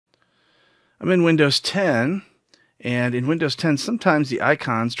I'm in Windows 10, and in Windows 10, sometimes the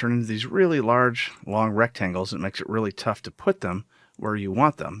icons turn into these really large, long rectangles. It makes it really tough to put them where you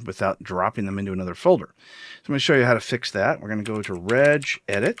want them without dropping them into another folder. So I'm going to show you how to fix that. We're going to go to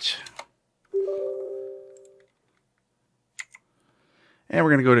regedit, and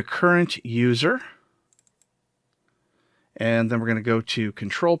we're going to go to current user, and then we're going to go to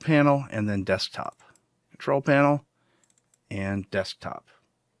control panel and then desktop. Control panel and desktop.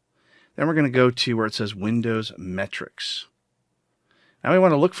 Then we're going to go to where it says Windows Metrics. Now we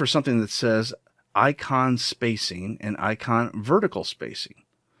want to look for something that says icon spacing and icon vertical spacing.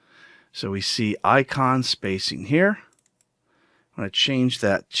 So we see icon spacing here. I'm going to change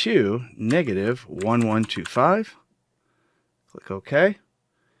that to -1125. Click OK.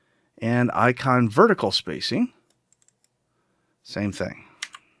 And icon vertical spacing, same thing.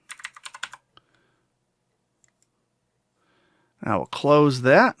 Now we'll close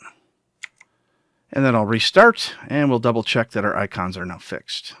that. And then I'll restart, and we'll double check that our icons are now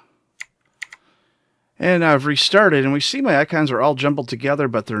fixed. And I've restarted, and we see my icons are all jumbled together,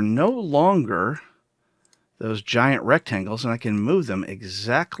 but they're no longer those giant rectangles, and I can move them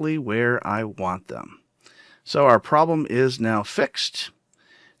exactly where I want them. So our problem is now fixed.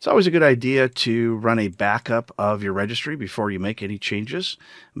 It's always a good idea to run a backup of your registry before you make any changes,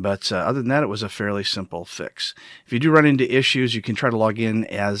 but other than that, it was a fairly simple fix. If you do run into issues, you can try to log in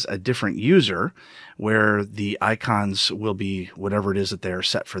as a different user where the icons will be whatever it is that they're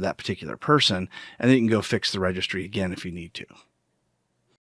set for that particular person, and then you can go fix the registry again if you need to.